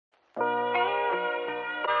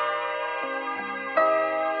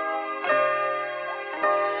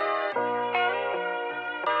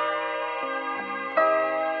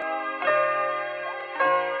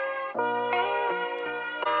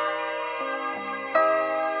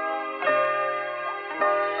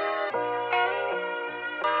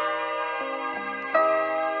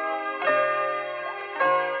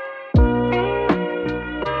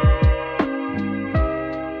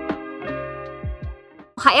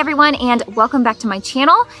everyone, and welcome back to my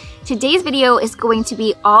channel. Today's video is going to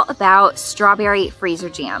be all about strawberry freezer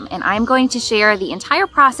jam, and I'm going to share the entire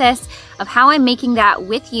process of how I'm making that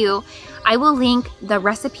with you. I will link the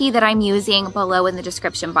recipe that I'm using below in the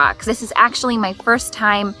description box. This is actually my first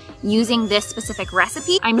time using this specific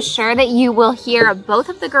recipe. I'm sure that you will hear both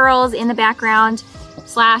of the girls in the background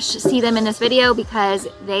slash see them in this video because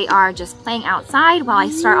they are just playing outside while I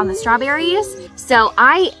start on the strawberries. So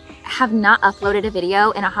I have not uploaded a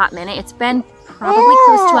video in a hot minute. It's been probably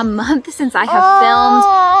close to a month since I have filmed,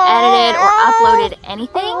 edited, or uploaded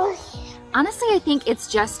anything. Honestly, I think it's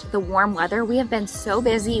just the warm weather. We have been so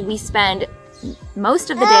busy. We spend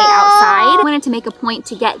most of the day outside. I wanted to make a point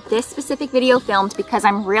to get this specific video filmed because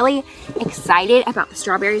I'm really excited about the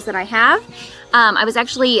strawberries that I have. I was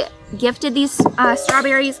actually gifted these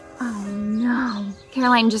strawberries. Oh no.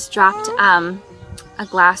 Caroline just dropped a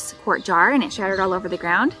glass quart jar and it shattered all over the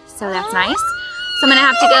ground. So that's nice. So I'm gonna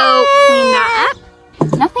have to go clean that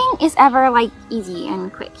up. Nothing is ever like easy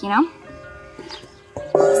and quick, you know?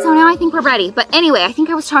 So now I think we're ready. But anyway, I think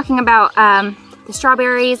I was talking about the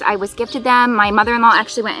strawberries. I was gifted them. My mother-in-law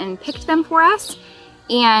actually went and picked them for us.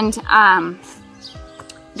 And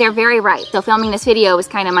they're very ripe. So filming this video was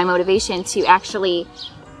kind of my motivation to actually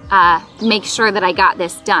make sure that I got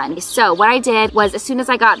this done. So what I did was as soon as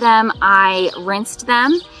I got them, I rinsed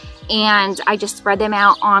them and I just spread them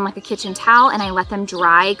out on like a kitchen towel and I let them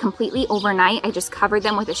dry completely overnight. I just covered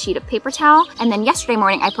them with a sheet of paper towel. And then yesterday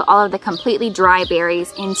morning, I put all of the completely dry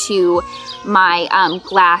berries into my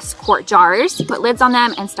glass quart jars, put lids on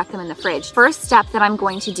them and stuck them in the fridge. First step that I'm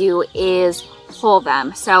going to do is hull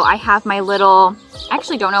them. So I have my little, I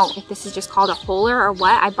actually don't know if this is just called a huller or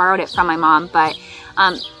what. I borrowed it from my mom, but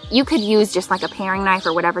you could use just like a paring knife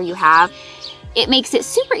or whatever you have. It makes it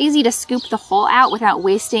super easy to scoop the hull out without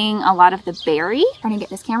wasting a lot of the berry. I'm trying to get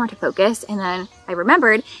this camera to focus, and then I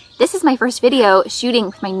remembered this is my first video shooting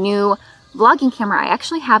with my new vlogging camera. I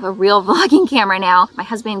actually have a real vlogging camera now. My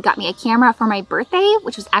husband got me a camera for my birthday,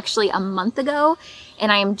 which was actually a month ago,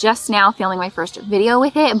 and I am just now filming my first video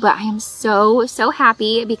with it, but I am so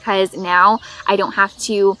happy because now I don't have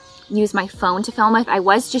to use my phone to film with. I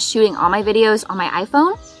was just shooting all my videos on my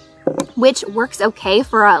iPhone, which works okay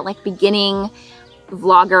for a like beginning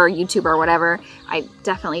vlogger, YouTuber, or whatever. I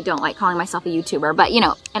definitely don't like calling myself a YouTuber, but you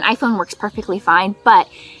know, an iPhone works perfectly fine, but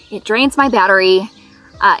it drains my battery.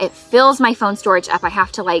 It fills my phone storage up. I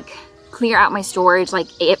have to like clear out my storage like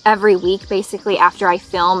every week basically after I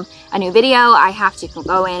film a new video. I have to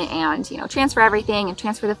go in and, you know, transfer everything and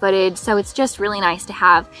transfer the footage. So it's just really nice to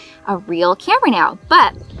have a real camera now.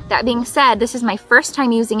 But that being said, this is my first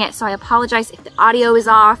time using it, so I apologize if the audio is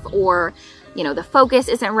off or, you know, the focus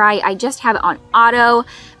isn't right. I just have it on auto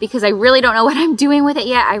because I really don't know what I'm doing with it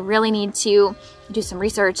yet. I really need to do some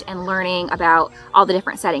research and learning about all the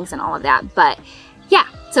different settings and all of that. But yeah,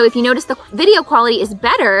 so if you notice the video quality is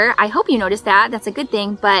better, I hope you noticed that. That's a good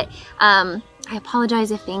thing, but I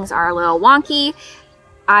apologize if things are a little wonky.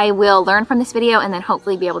 I will learn from this video and then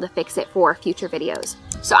hopefully be able to fix it for future videos.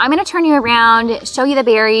 So I'm gonna turn you around, show you the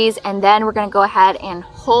berries, and then we're gonna go ahead and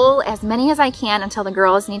hull as many as I can until the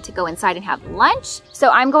girls need to go inside and have lunch.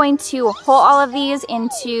 So I'm going to hull all of these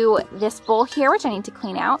into this bowl here, which I need to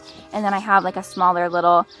clean out. And then I have like a smaller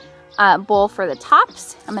little bowl for the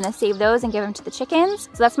tops. I'm gonna save those and give them to the chickens.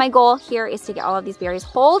 So that's my goal here, is to get all of these berries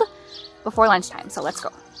hulled before lunchtime. So let's go.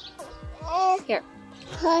 Here.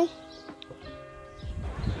 Hi.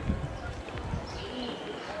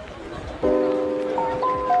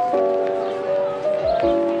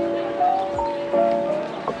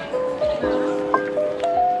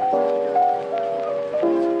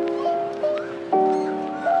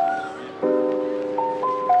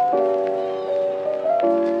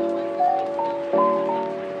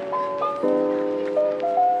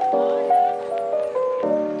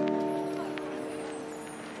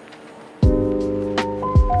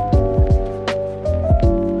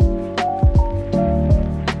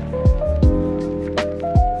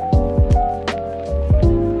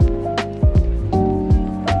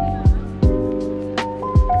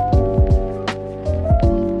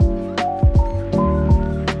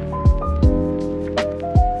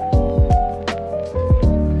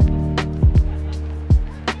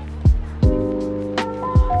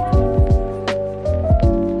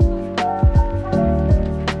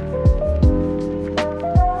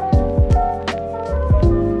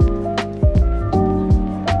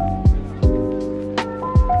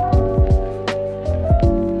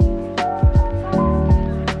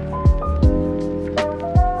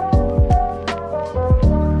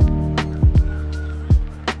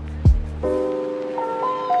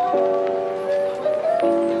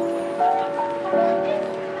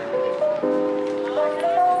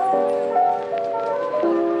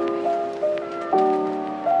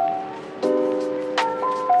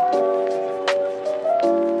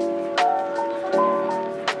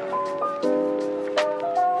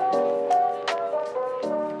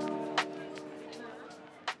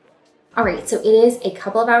 All right, so it is a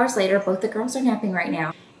couple of hours later. Both the girls are napping right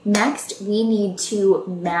now. Next, we need to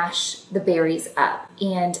mash the berries up.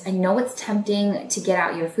 And I know it's tempting to get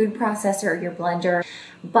out your food processor or your blender,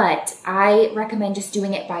 but I recommend just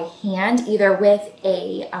doing it by hand, either with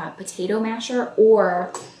a potato masher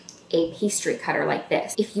or a pastry cutter like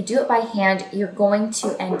this. If you do it by hand, you're going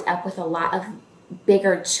to end up with a lot of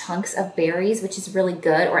bigger chunks of berries, which is really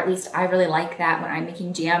good, or at least I really like that when I'm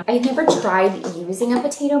making jam. I've never tried using a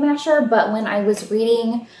potato masher, but when I was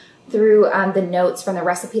reading through the notes from the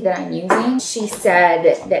recipe that I'm using, she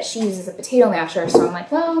said that she uses a potato masher, so I'm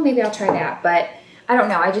like, well, maybe I'll try that, but I don't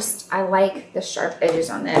know. I like the sharp edges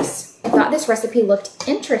on this. I thought this recipe looked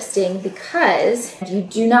interesting because you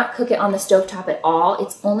do not cook it on the stovetop at all.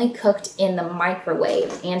 It's only cooked in the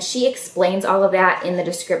microwave. And she explains all of that in the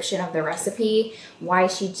description of the recipe, why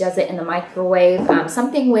she does it in the microwave.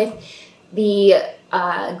 Something with the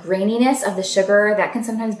graininess of the sugar, that can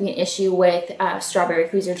sometimes be an issue with strawberry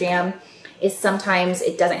freezer jam, is sometimes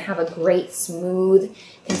it doesn't have a great smooth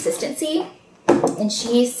consistency. And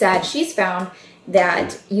she said she's found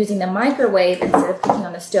that using the microwave instead of cooking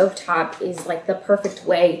on the stovetop is like the perfect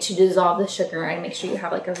way to dissolve the sugar and make sure you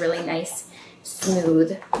have like a really nice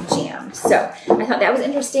smooth jam. So I thought that was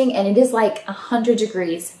interesting, and it is like 100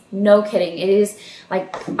 degrees, no kidding. It is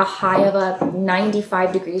like a high of a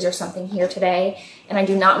 95 degrees or something here today, and I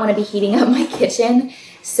do not want to be heating up my kitchen.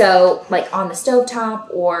 So like on the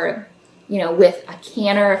stovetop, or you know, with a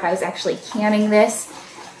canner, if I was actually canning this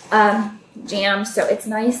jam. So it's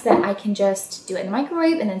nice that I can just do it in the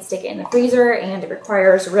microwave and then stick it in the freezer, and it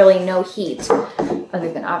requires really no heat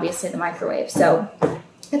other than obviously the microwave. So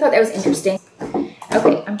I thought that was interesting.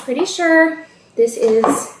 Okay, I'm pretty sure this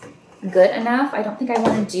is good enough. I don't think I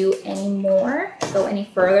want to do any more, go any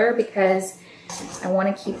further, because I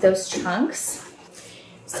want to keep those chunks.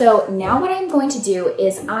 So now what I'm going to do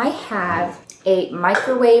is I have a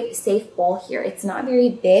microwave safe bowl here. It's not very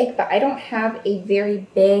big, but I don't have a very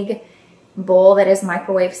big bowl that is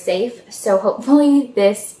microwave safe. So hopefully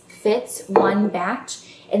this fits one batch,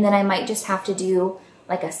 and then I might just have to do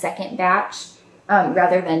like a second batch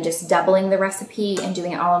rather than just doubling the recipe and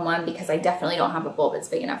doing it all in one, because I definitely don't have a bowl that's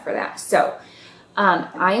big enough for that. So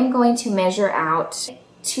I am going to measure out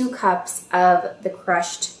 2 cups of the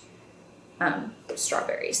crushed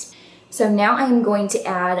strawberries. So now I'm going to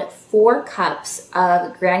add 4 cups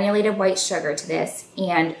of granulated white sugar to this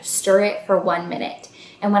and stir it for 1 minute.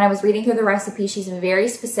 And when I was reading through the recipe, she's very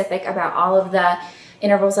specific about all of the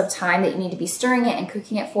intervals of time that you need to be stirring it and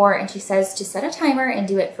cooking it for. And she says to set a timer and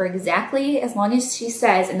do it for exactly as long as she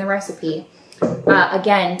says in the recipe.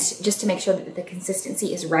 Again, just to make sure that the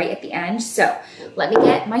consistency is right at the end. So let me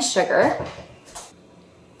get my sugar.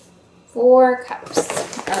 4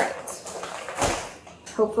 cups. All right.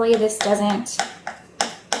 Hopefully this doesn't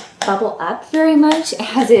bubble up very much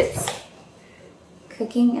as it's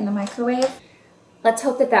cooking in the microwave. Let's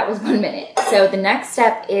hope that that was 1 minute. So the next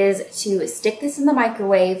step is to stick this in the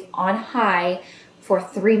microwave on high for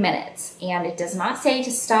 3 minutes. And it does not say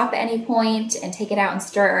to stop at any point and take it out and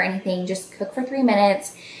stir or anything. Just cook for 3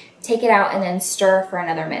 minutes, take it out, and then stir for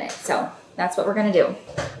another minute. So that's what we're gonna do.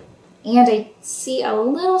 And I see a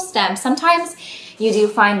little stem. Sometimes you do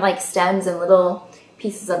find like stems and little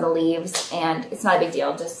pieces of the leaves, and it's not a big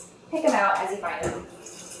deal. Just pick them out as you find them.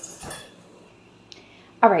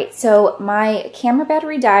 All right, so my camera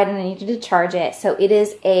battery died and I needed to charge it. So it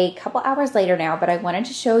is a couple hours later now, but I wanted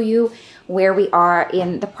to show you where we are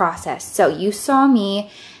in the process. So you saw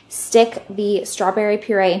me stick the strawberry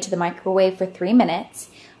puree into the microwave for 3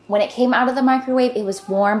 minutes. When it came out of the microwave, it was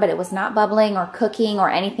warm, but it was not bubbling or cooking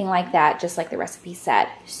or anything like that, just like the recipe said.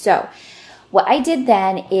 So what I did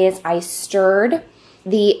then is I stirred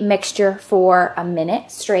the mixture for a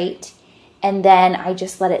minute straight, and then I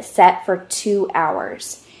just let it set for 2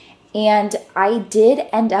 hours. And I did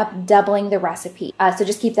end up doubling the recipe. So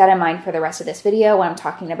just keep that in mind for the rest of this video when I'm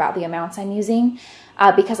talking about the amounts I'm using,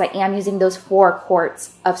 because I am using those 4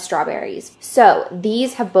 quarts of strawberries. So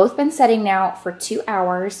these have both been setting now for 2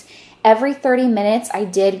 hours. Every 30 minutes, I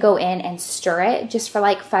did go in and stir it just for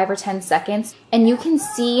like 5 or 10 seconds. And you can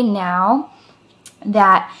see now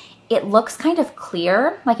that it looks kind of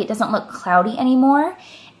clear, like it doesn't look cloudy anymore.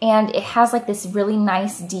 And it has like this really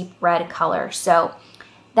nice deep red color. So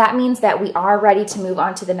that means that we are ready to move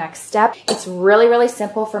on to the next step. It's really, really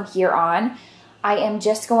simple from here on. I am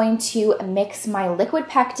just going to mix my liquid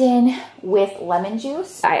pectin with lemon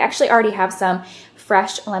juice. I actually already have some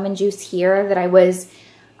fresh lemon juice here that I was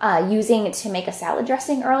using to make a salad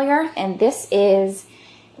dressing earlier. And this is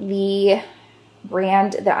the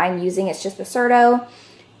brand that I'm using. It's just the Certo.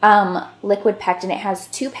 liquid pectin. It has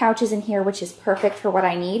 2 pouches in here, which is perfect for what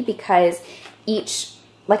I need because each,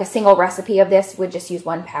 like a single recipe of this would just use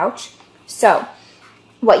 1 pouch. So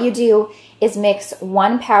what you do is mix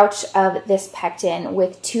 1 pouch of this pectin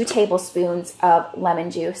with 2 tablespoons of lemon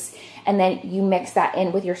juice, and then you mix that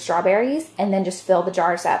in with your strawberries and then just fill the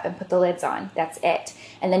jars up and put the lids on. That's it.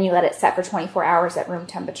 And then you let it set for 24 hours at room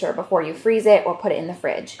temperature before you freeze it or put it in the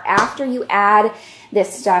fridge. After you add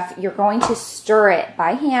this stuff, you're going to stir it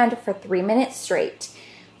by hand for 3 minutes straight.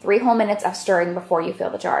 3 whole minutes of stirring before you fill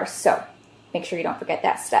the jars. So make sure you don't forget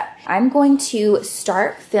that step. I'm going to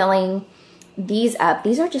start filling these up.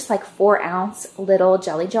 These are just like 4-ounce little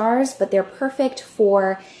jelly jars, but they're perfect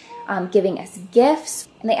for giving us gifts.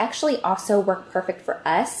 And they actually also work perfect for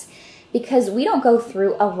us because we don't go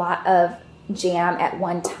through a lot of jam at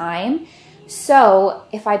one time. So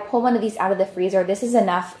if I pull one of these out of the freezer, this is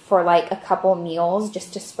enough for like a couple meals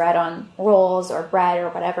just to spread on rolls or bread or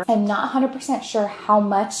whatever. I'm not 100% sure how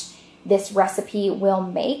much this recipe will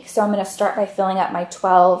make. So I'm going to start by filling up my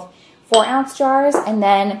 12 4-ounce jars, and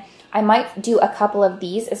then I might do a couple of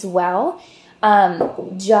these as well,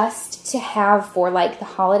 just to have for like the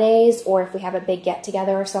holidays, or if we have a big get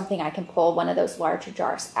together or something, I can pull one of those larger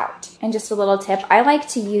jars out. And just a little tip, I like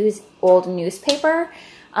to use old newspaper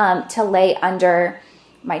to lay under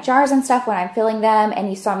my jars and stuff when I'm filling them. And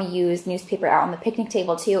you saw me use newspaper out on the picnic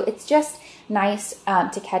table too. It's just nice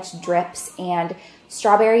to catch drips, and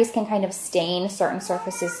strawberries can kind of stain certain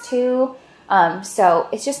surfaces too. So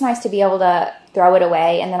it's just nice to be able to throw it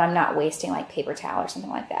away, and then I'm not wasting like paper towel or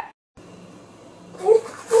something like that.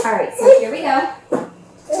 All right, so here we go.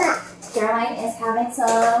 Caroline is having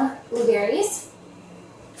some blueberries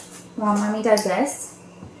while Mommy does this.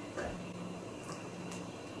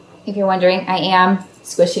 If you're wondering, I am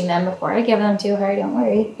squishing them before I give them to her, don't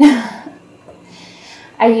worry.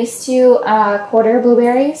 I used to quarter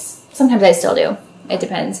blueberries. Sometimes I still do. It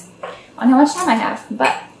depends on how much time I have,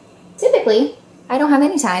 but typically I don't have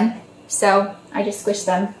any time, so I just squish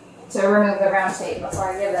them to remove the round shape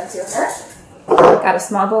before I give them to her. Got a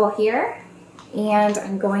small bowl here, and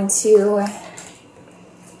I'm going to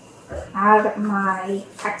add my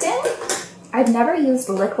pectin. I've never used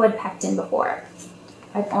liquid pectin before.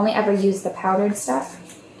 I've only ever used the powdered stuff,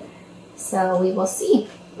 so we will see.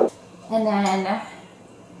 And then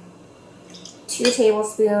 2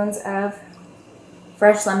 tablespoons of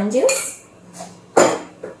fresh lemon juice.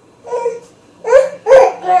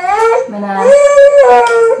 I'm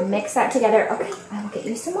gonna mix that together. Okay, I will get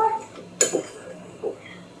you some more.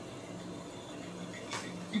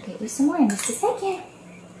 I'll get you some more in just a second.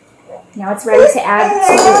 Now it's ready to add to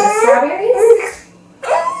the strawberries.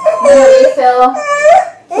 I'm gonna refill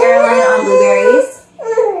Caroline on blueberries,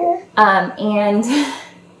 and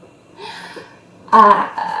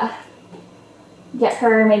get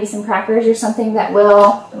her maybe some crackers or something that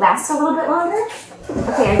will last a little bit longer.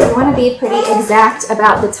 Okay, I do want to be pretty exact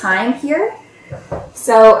about the time here,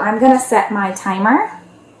 so I'm gonna set my timer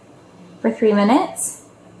for 3 minutes,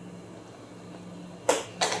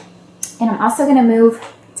 and I'm also gonna move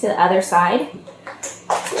to the other side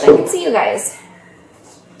so I can see you guys.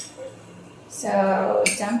 So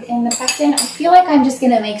dump in the pectin. I feel like I'm just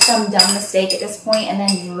gonna make some dumb mistake at this point and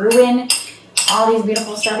then ruin all these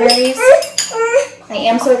beautiful strawberries. I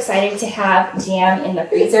am so excited to have jam in the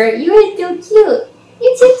freezer. You are so cute.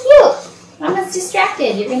 You're so cute. Mama's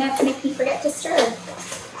distracted. You're gonna have to make me forget to stir.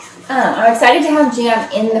 I'm excited to have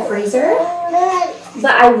jam in the freezer,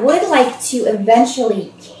 but I would like to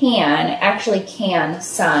eventually actually can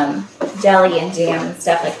some jelly and jam and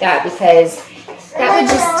stuff like that, because that would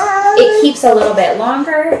just, it keeps a little bit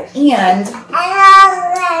longer, and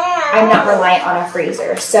I'm not reliant on a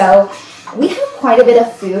freezer. So we have quite a bit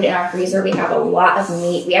of food in our freezer. We have a lot of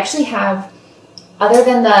meat. We actually have, other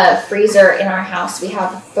than the freezer in our house, we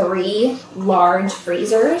have 3 large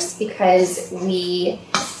freezers because we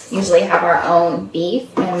usually have our own beef,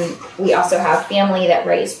 and we also have family that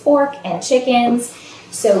raise pork and chickens.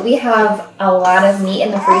 So we have a lot of meat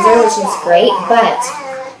in the freezer, which is great, but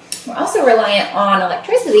we're also reliant on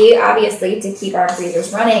electricity, obviously, to keep our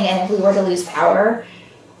freezers running. And if we were to lose power,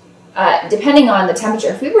 depending on the temperature,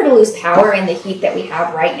 if we were to lose power in the heat that we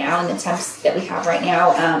have right now and the temps that we have right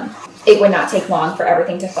now, it would not take long for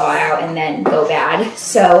everything to thaw out and then go bad.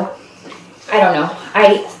 So I don't know.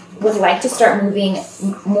 I would like to start moving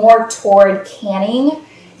more toward canning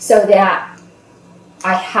so that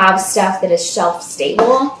I have stuff that is shelf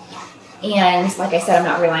stable. And like I said, I'm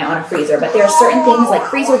not reliant on a freezer, but there are certain things like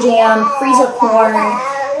freezer jam, freezer corn,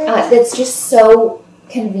 that's just so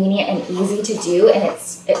convenient and easy to do, and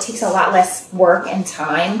it takes a lot less work and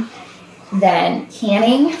time than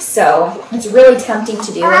canning, so it's really tempting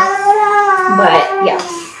to do. But yeah,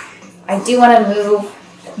 I do want to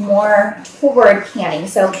move more toward canning.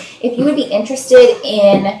 So if you would be interested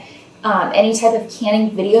in any type of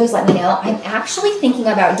canning videos, let me know. I'm actually thinking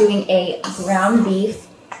about doing a ground beef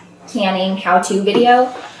canning how-to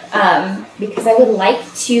video because I would like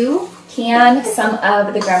to can some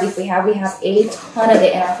of the ground beef we have. We have a ton of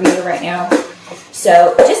it in our freezer right now.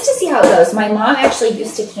 So just to see how it goes. My mom actually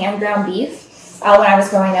used to can ground beef when I was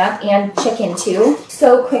growing up, and chicken too.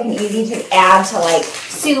 So quick and easy to add to like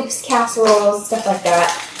soups, casseroles, stuff like that.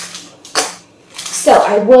 So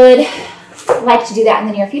I would like to do that in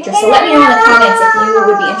the near future. So let me know in the comments if you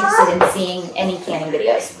would be interested in seeing any canning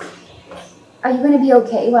videos. Are you going to be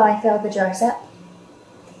okay while I fill the jars up?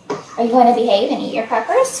 Are you going to behave and eat your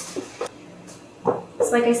peppers?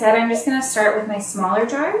 So like I said, I'm just going to start with my smaller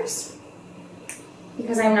jars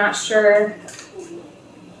because I'm not sure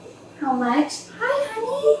how much. Hi,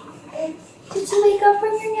 honey. Did you wake up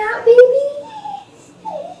from your nap, baby?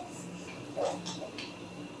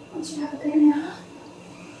 Did you have a good nap?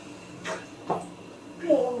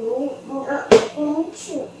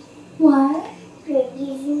 What?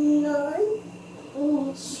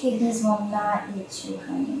 Piggies will not eat you,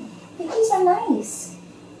 honey. Piggies are nice.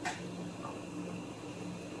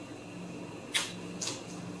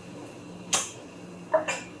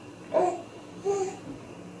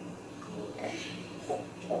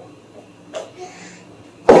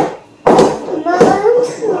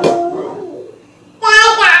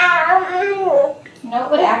 You know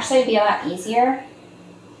what would actually be a lot easier?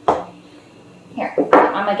 Here,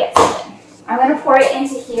 I'm gonna get something. I'm gonna pour it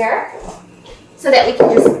into here so that we can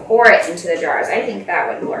just pour it into the jars. I think that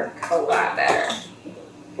would work a lot better.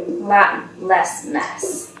 A lot less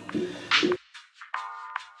mess.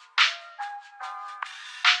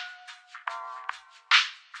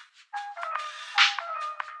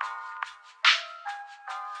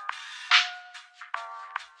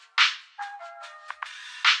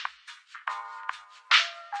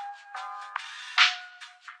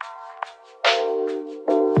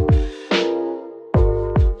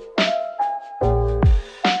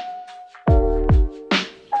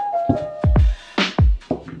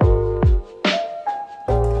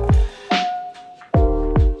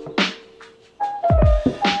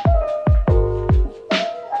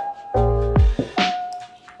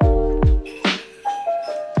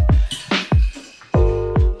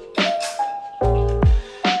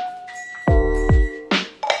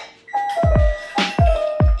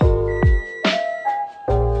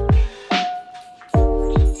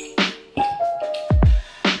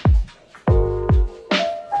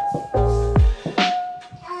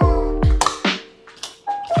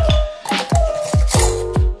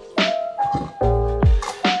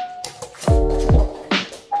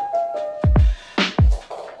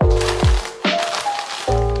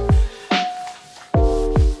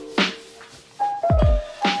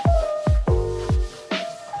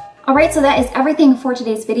 Alright, so that is everything for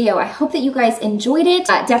today's video. I hope that you guys enjoyed it.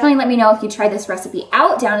 Definitely let me know if you tried this recipe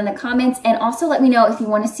out down in the comments, and also let me know if you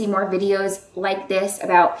want to see more videos like this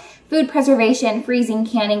about food preservation, freezing,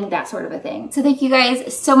 canning, that sort of a thing. So thank you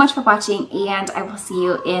guys so much for watching, and I will see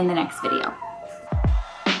you in the next video.